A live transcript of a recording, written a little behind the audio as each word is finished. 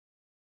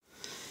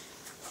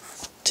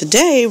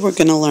Today we're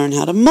going to learn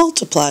how to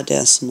multiply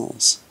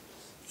decimals.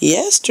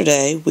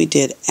 Yesterday we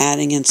did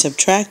adding and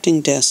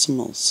subtracting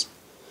decimals.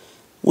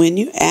 When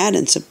you add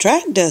and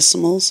subtract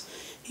decimals,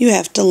 you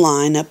have to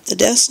line up the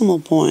decimal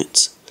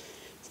points.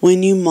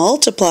 When you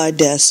multiply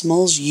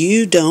decimals,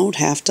 you don't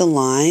have to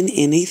line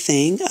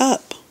anything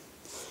up.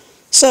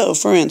 So,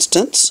 for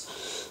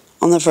instance,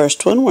 on the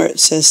first one where it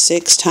says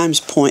 6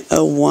 times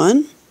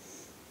 0.01,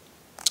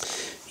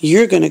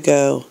 you're going to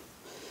go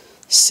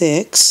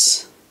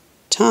 6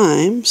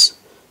 times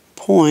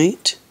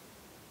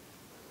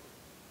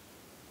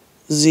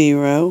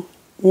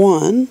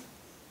 0.01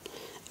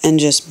 and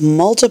just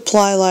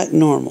multiply like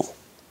normal.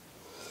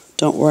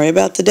 Don't worry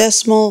about the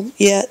decimal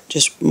yet,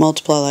 just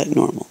multiply like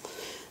normal.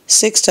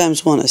 6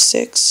 times 1 is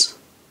 6.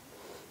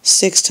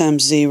 6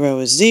 times 0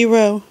 is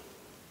 0.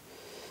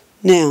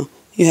 Now,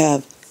 you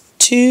have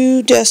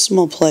two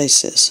decimal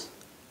places.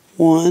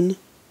 1,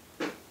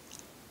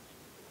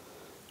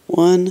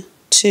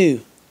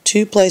 2.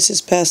 2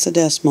 places past the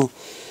decimal.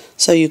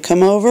 So you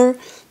come over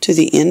to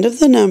the end of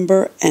the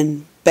number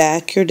and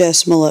back your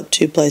decimal up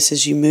 2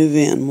 places. You move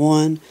in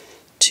 1,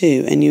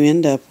 2, and you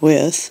end up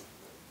with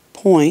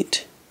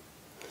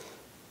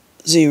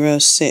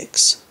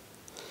 0.06.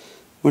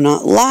 We're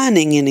not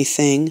lining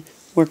anything,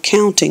 we're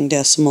counting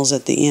decimals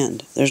at the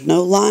end. There's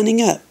no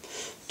lining up,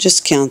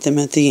 just count them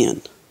at the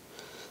end.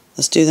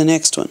 Let's do the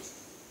next one.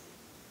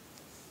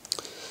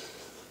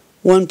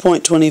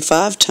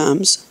 1.25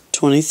 times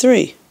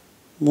 23.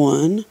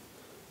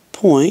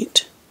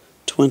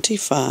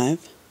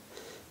 1.25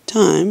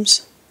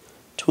 times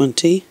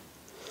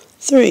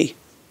 23.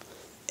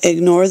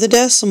 Ignore the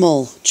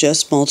decimal,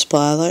 just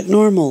multiply like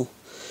normal.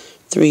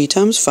 3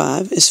 times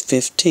 5 is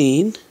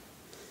 15.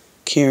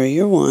 Carry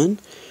your 1.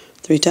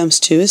 3 times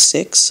 2 is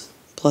 6,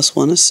 plus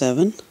 1 is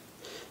 7.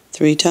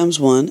 3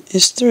 times 1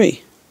 is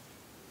 3.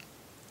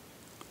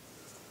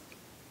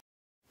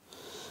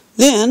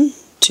 Then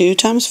 2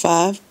 times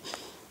 5,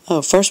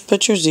 first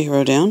put your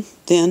 0 down.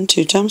 Then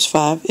 2 times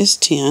 5 is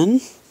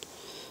 10.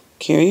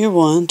 Carry your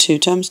 1. 2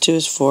 times 2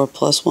 is 4,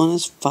 plus 1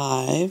 is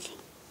 5.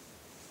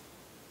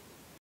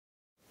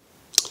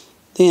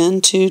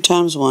 Then 2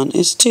 times 1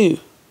 is 2.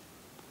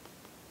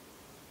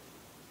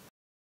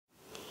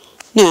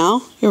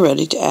 Now you're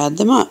ready to add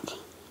them up.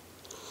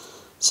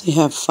 So you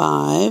have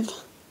 5,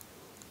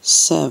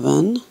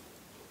 7,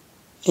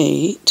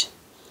 8,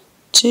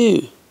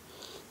 2.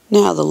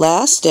 Now the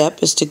last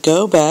step is to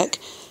go back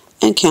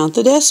and count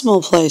the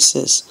decimal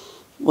places.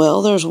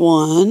 Well, there's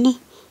 1,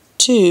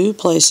 2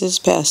 places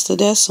past the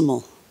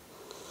decimal.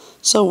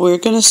 So we're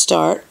going to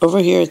start over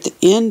here at the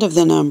end of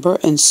the number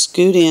and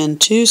scoot in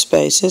 2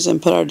 spaces and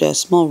put our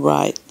decimal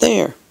right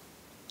there.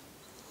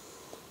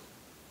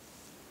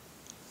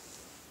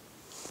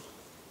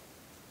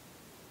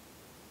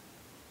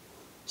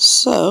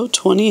 So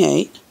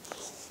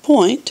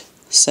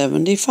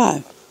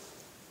 28.75.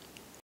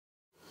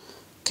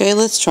 Okay,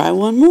 let's try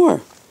one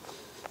more.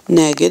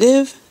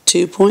 Negative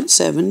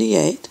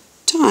 2.78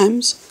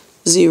 times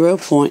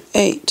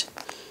 0.8.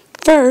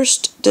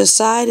 First,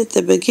 decide at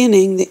the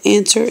beginning the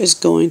answer is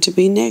going to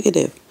be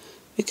negative,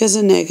 because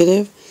a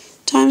negative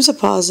times a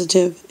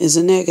positive is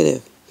a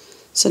negative.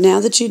 So now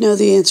that you know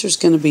the answer is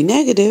going to be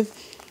negative,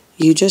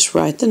 you just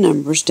write the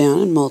numbers down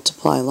and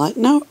multiply like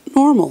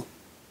normal.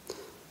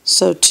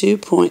 So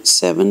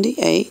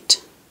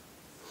 2.78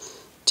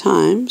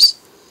 times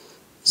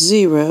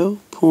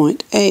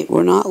 0.8.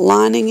 We're not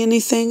lining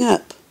anything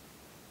up.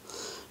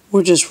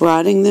 We're just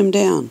writing them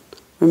down.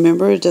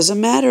 Remember, it doesn't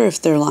matter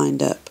if they're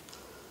lined up.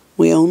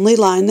 We only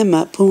line them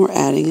up when we're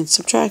adding and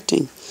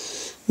subtracting.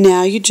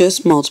 Now you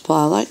just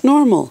multiply like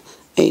normal.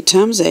 8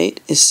 times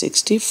 8 is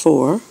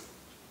 64.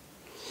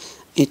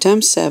 8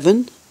 times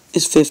 7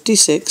 is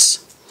 56.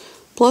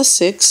 Plus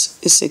 6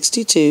 is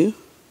 62.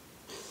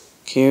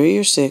 Carry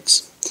your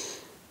 6.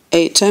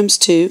 8 times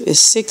 2 is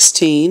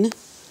 16.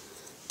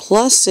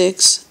 Plus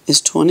 6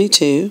 is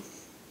 22.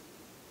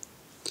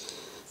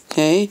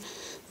 Okay.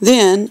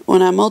 Then,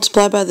 when I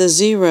multiply by the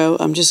 0,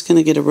 I'm just going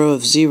to get a row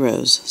of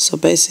zeros. So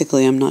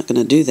basically, I'm not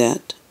going to do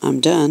that. I'm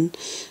done.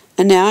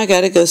 And now I got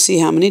to go see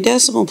how many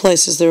decimal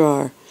places there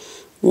are.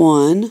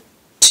 1,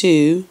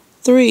 2,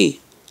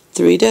 3.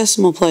 3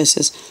 decimal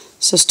places.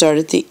 So start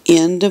at the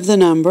end of the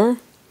number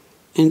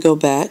and go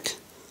back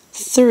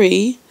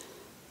 3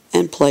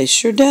 and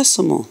place your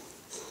decimal.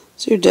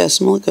 So your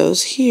decimal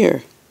goes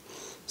here.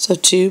 So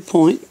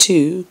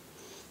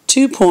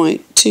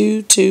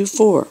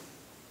 2.224.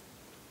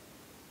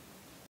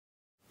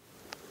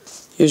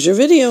 Here's your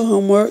video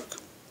homework.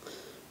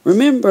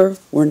 Remember,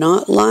 we're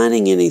not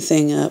lining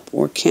anything up.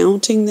 We're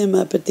counting them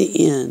up at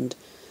the end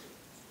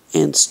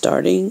and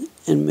starting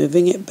and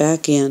moving it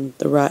back in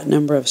the right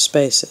number of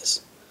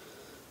spaces.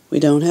 We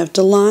don't have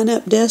to line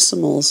up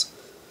decimals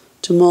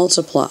to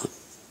multiply.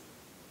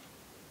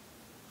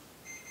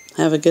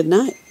 Have a good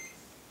night.